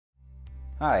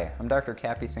Hi, I'm Dr.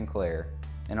 Cappy Sinclair,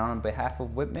 and on behalf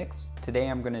of Whipmix, today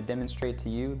I'm going to demonstrate to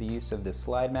you the use of the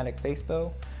Slidematic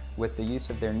Facebow with the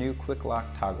use of their new QuickLock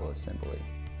toggle assembly.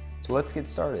 So let's get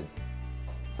started.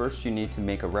 First, you need to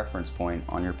make a reference point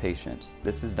on your patient.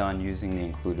 This is done using the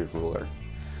included ruler.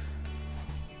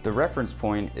 The reference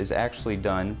point is actually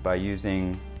done by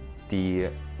using the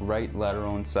right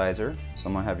lateral incisor. So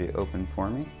I'm going to have you open for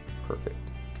me. Perfect.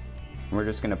 And we're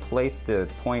just going to place the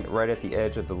point right at the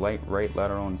edge of the right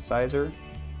lateral incisor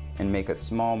and make a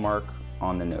small mark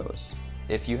on the nose.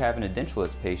 If you have an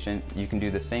edentulous patient, you can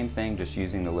do the same thing just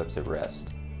using the lips at rest.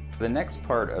 The next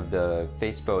part of the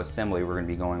Facebow assembly we're going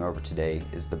to be going over today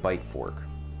is the bite fork.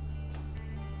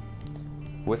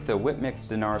 With the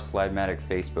Whipmix Denar Slidematic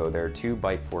Facebow, there are two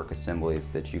bite fork assemblies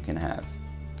that you can have.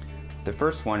 The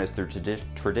first one is the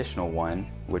traditional one,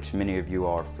 which many of you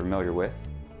are familiar with.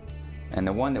 And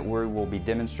the one that we will be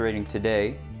demonstrating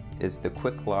today is the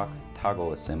QuickLock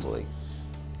toggle assembly.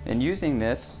 And using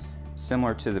this,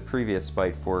 similar to the previous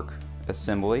bite fork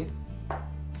assembly,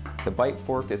 the bite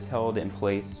fork is held in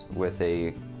place with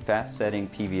a fast-setting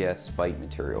PVS bite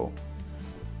material.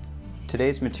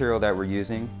 Today's material that we're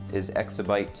using is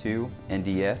Exabite 2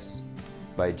 NDS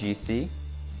by GC.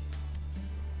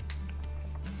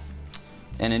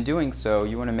 And in doing so,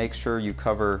 you want to make sure you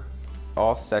cover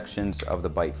all sections of the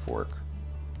bite fork.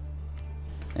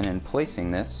 And in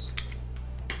placing this,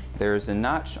 there is a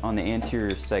notch on the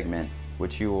anterior segment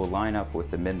which you will line up with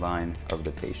the midline of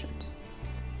the patient.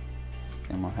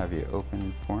 And we'll have you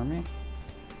open for me.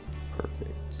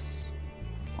 Perfect.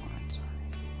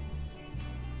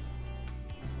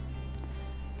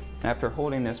 After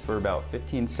holding this for about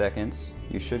 15 seconds,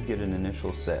 you should get an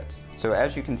initial set. So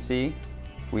as you can see,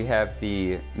 we have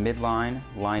the midline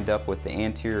lined up with the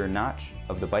anterior notch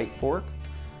of the bite fork.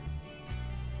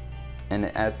 And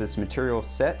as this material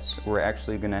sets, we're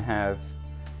actually going to have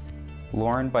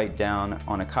Lauren bite down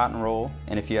on a cotton roll,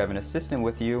 and if you have an assistant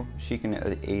with you, she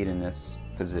can aid in this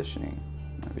positioning.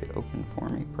 Have you open for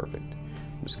me? Perfect.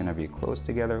 I'm just going to have you close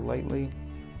together lightly,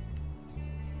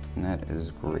 and that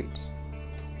is great.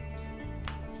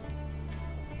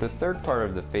 The third part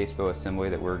of the Facebow assembly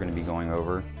that we're going to be going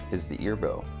over is the ear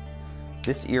bow.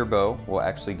 This ear bow will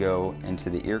actually go into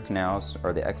the ear canals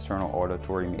or the external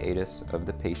auditory meatus of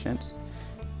the patient,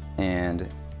 and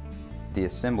the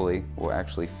assembly will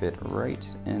actually fit right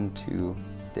into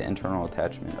the internal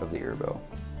attachment of the ear bow.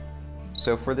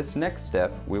 So for this next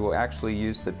step, we will actually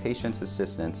use the patient's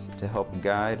assistance to help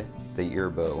guide the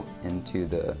ear bow into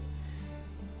the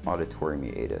auditory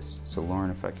meatus. So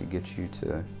Lauren, if I could get you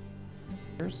to...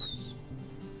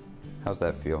 How's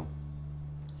that feel?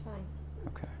 Fine.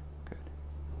 Okay, good.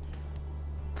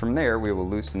 From there, we will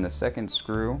loosen the second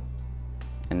screw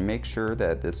and make sure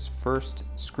that this first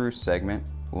screw segment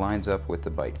lines up with the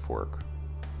bite fork.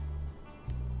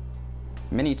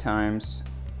 Many times,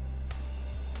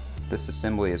 this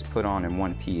assembly is put on in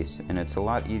one piece, and it's a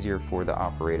lot easier for the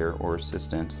operator or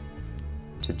assistant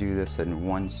to do this in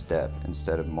one step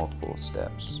instead of multiple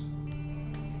steps.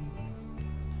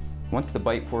 Once the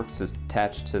bite fork is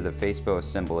attached to the Facebow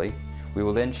assembly, we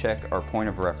will then check our point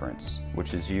of reference,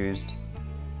 which is used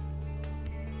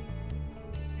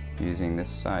using this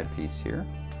side piece here.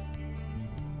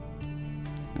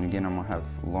 And again, I'm going to have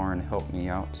Lauren help me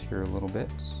out here a little bit.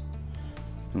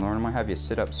 And Lauren, I'm going to have you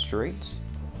sit up straight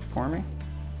for me.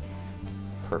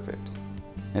 Perfect.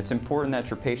 And it's important that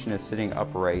your patient is sitting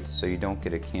upright so you don't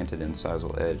get a canted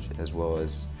incisal edge, as well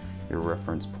as your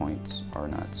reference points are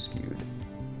not skewed.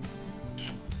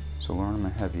 So Lauren, I'm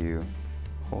going to have you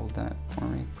hold that for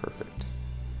me. Perfect.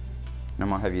 And I'm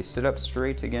going to have you sit up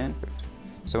straight again.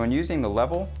 So in using the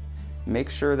level, make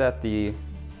sure that the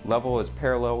level is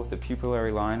parallel with the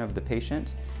pupillary line of the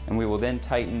patient, and we will then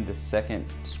tighten the second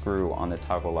screw on the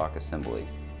toggle lock assembly.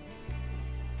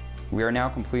 We are now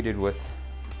completed with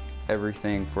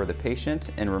everything for the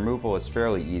patient, and removal is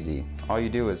fairly easy. All you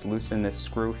do is loosen this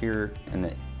screw here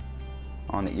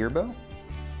on the ear bow,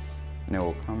 and it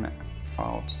will come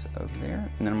out of there.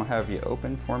 And then I'm going to have you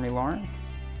open for me, Lauren.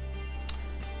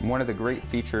 One of the great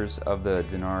features of the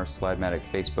Denar Slidematic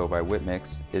Facebow by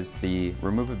Whipmix is the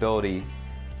removability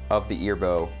of the ear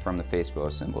bow from the Facebow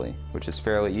assembly, which is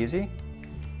fairly easy.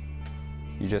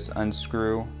 You just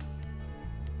unscrew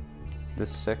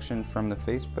this section from the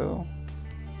Facebow,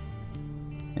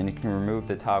 and you can remove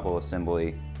the toggle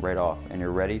assembly right off, and you're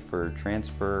ready for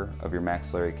transfer of your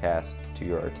maxillary cast to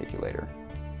your articulator.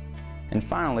 And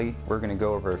finally, we're going to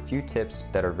go over a few tips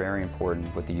that are very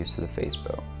important with the use of the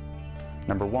Facebow.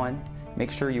 Number one,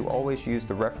 make sure you always use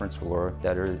the reference ruler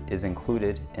that is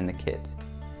included in the kit.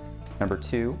 Number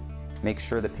two, Make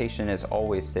sure the patient is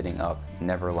always sitting up,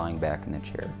 never lying back in the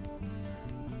chair.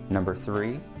 Number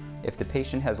 3, if the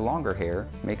patient has longer hair,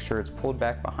 make sure it's pulled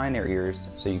back behind their ears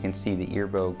so you can see the ear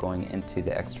bow going into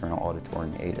the external auditory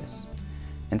meatus.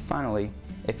 And finally,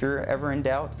 if you're ever in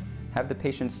doubt, have the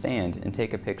patient stand and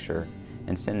take a picture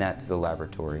and send that to the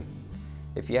laboratory.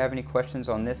 If you have any questions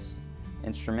on this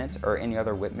instrument or any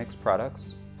other Whitmix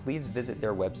products, please visit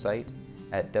their website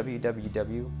at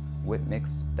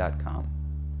www.whitmix.com.